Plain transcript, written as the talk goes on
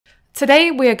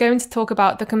Today we are going to talk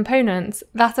about the components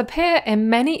that appear in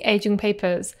many aging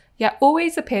papers, yet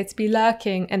always appear to be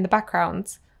lurking in the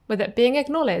background, with it being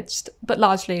acknowledged but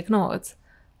largely ignored.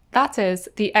 That is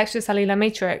the extracellular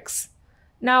matrix.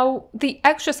 Now, the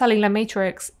extracellular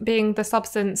matrix, being the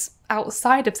substance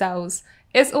outside of cells,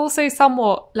 is also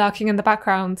somewhat lurking in the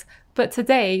background, but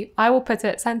today I will put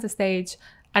it centre stage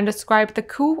and describe the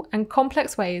cool and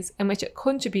complex ways in which it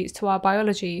contributes to our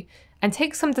biology and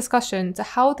take some discussion to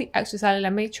how the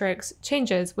extracellular matrix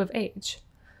changes with age.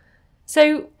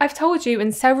 So I've told you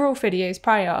in several videos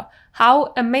prior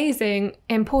how amazing,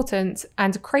 important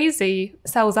and crazy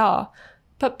cells are,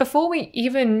 but before we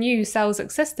even knew cells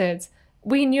existed,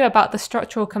 we knew about the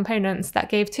structural components that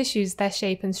gave tissues their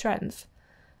shape and strength.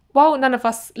 While none of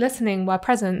us listening were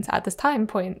present at this time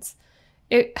point,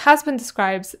 it has been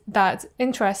described that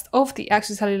interest of the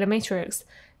extracellular matrix,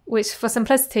 which for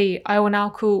simplicity I will now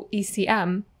call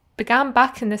ECM, began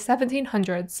back in the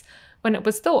 1700s when it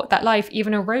was thought that life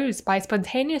even arose by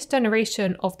spontaneous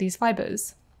generation of these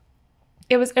fibres.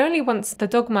 It was only once the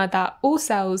dogma that all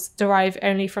cells derive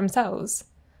only from cells.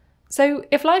 So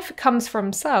if life comes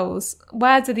from cells,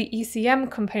 where do the ECM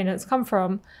components come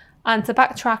from? And to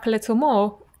backtrack a little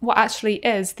more, what actually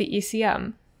is the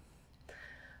ECM?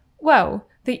 Well,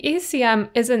 the ECM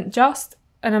isn't just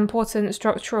an important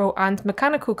structural and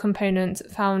mechanical component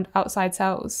found outside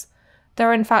cells. There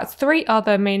are in fact three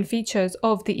other main features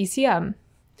of the ECM.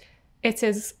 It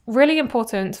is really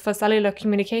important for cellular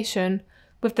communication,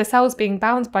 with the cells being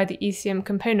bound by the ECM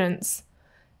components.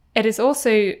 It is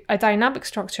also a dynamic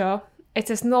structure.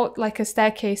 It is not like a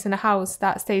staircase in a house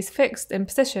that stays fixed in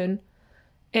position.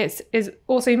 It is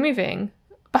also moving.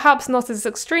 Perhaps not as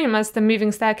extreme as the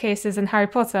moving staircases in Harry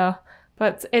Potter,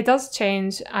 but it does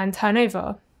change and turn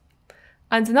over.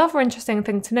 And another interesting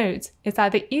thing to note is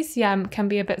that the ECM can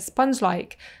be a bit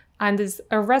sponge-like and is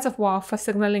a reservoir for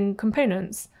signalling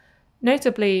components.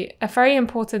 Notably, a very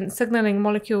important signalling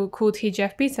molecule called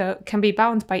TGF-beta can be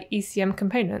bound by ECM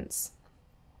components.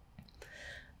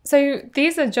 So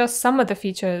these are just some of the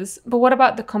features, but what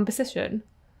about the composition?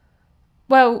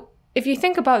 Well, if you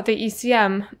think about the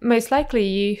ECM, most likely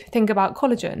you think about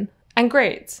collagen. And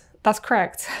great, that's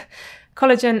correct.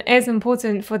 Collagen is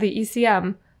important for the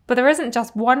ECM, but there isn't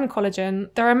just one collagen,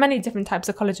 there are many different types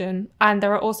of collagen, and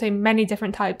there are also many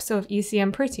different types of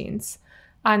ECM proteins.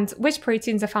 And which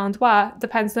proteins are found where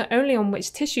depends not only on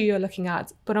which tissue you're looking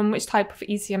at, but on which type of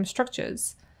ECM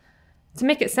structures. To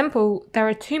make it simple, there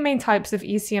are two main types of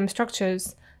ECM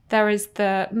structures. There is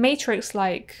the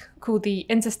matrix-like, called the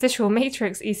interstitial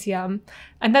matrix ECM,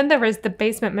 and then there is the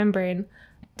basement membrane.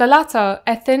 The latter,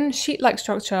 a thin sheet-like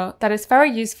structure that is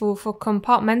very useful for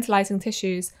compartmentalizing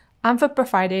tissues and for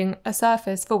providing a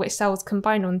surface for which cells can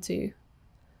bind onto.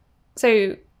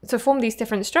 So, to form these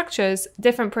different structures,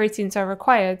 different proteins are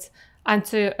required, and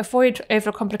to avoid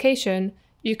overcomplication,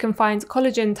 you can find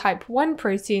collagen type 1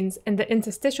 proteins in the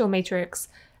interstitial matrix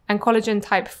and collagen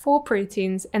type 4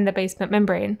 proteins in the basement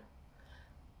membrane.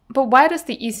 But where does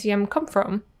the ECM come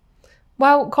from?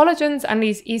 Well, collagens and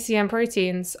these ECM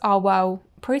proteins are,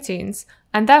 proteins,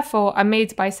 and therefore are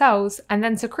made by cells and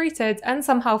then secreted and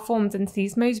somehow formed into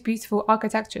these most beautiful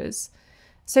architectures.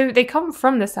 So they come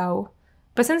from the cell.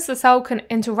 But since the cell can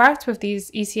interact with these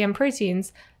ECM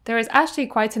proteins, there is actually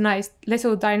quite a nice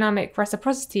little dynamic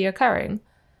reciprocity occurring.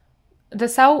 The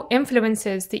cell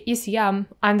influences the ECM,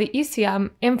 and the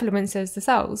ECM influences the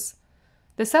cells.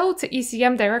 The cell to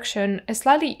ECM direction is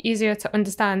slightly easier to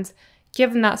understand,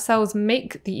 given that cells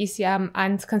make the ECM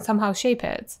and can somehow shape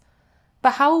it.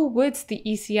 But how would the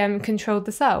ECM control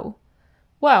the cell?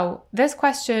 Well, this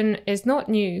question is not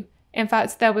new. In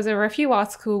fact, there was a review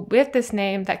article with this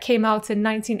name that came out in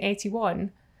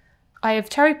 1981. I have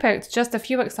cherry-picked just a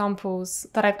few examples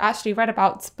that I've actually read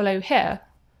about below here.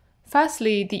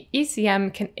 Firstly, the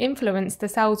ECM can influence the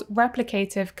cell's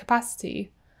replicative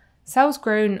capacity. Cells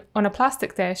grown on a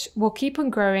plastic dish will keep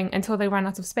on growing until they run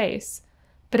out of space.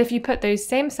 But if you put those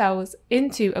same cells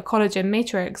into a collagen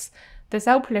matrix, the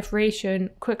cell proliferation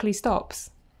quickly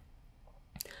stops.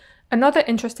 Another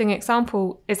interesting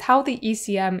example is how the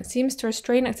ECM seems to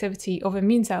restrain activity of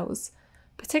immune cells,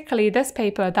 particularly this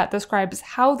paper that describes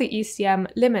how the ECM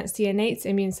limits the innate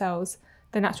immune cells,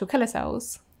 the natural killer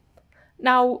cells.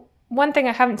 Now, one thing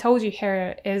I haven't told you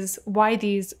here is why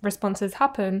these responses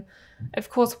happen. Of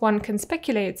course, one can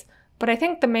speculate, but I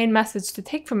think the main message to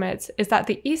take from it is that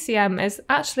the ECM is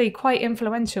actually quite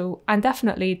influential and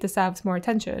definitely deserves more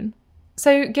attention.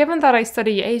 So given that I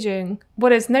study aging,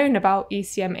 what is known about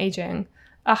ECM aging?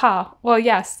 Aha, well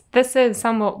yes, this is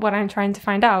somewhat what I'm trying to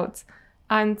find out.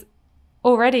 And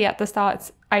already at the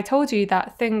start, I told you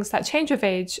that things that change with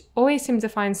age always seem to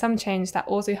find some change that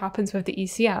also happens with the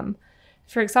ECM.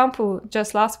 For example,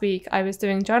 just last week I was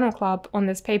doing journal club on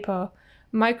this paper,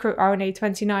 microRNA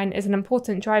 29 is an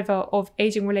important driver of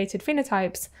aging-related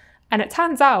phenotypes, and it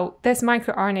turns out this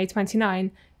microRNA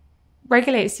 29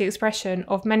 regulates the expression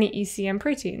of many ECM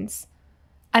proteins.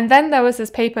 And then there was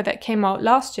this paper that came out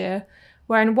last year,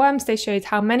 where in worms they showed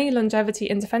how many longevity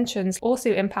interventions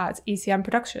also impact ECM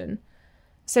production.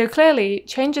 So clearly,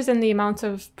 changes in the amount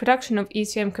of production of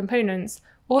ECM components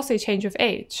also change with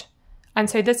age. And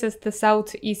so this is the cell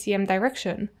to ECM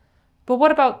direction. But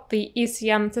what about the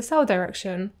ECM to cell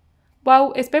direction?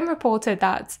 Well, it's been reported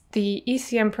that the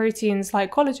ECM proteins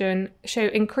like collagen show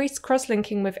increased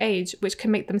cross-linking with age, which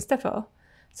can make them stiffer.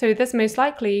 So this most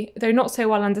likely, though not so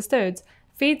well understood,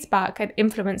 feeds back and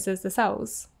influences the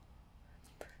cells.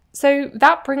 So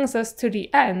that brings us to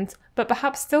the end, but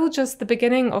perhaps still just the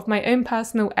beginning of my own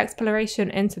personal exploration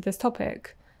into this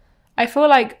topic. I feel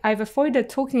like I've avoided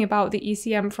talking about the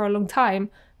ECM for a long time,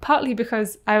 partly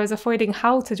because I was avoiding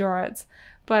how to draw it,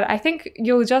 but I think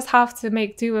you'll just have to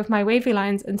make do with my wavy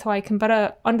lines until I can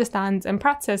better understand and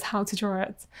practice how to draw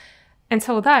it.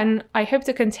 Until then, I hope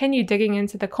to continue digging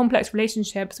into the complex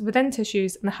relationships within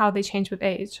tissues and how they change with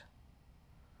age.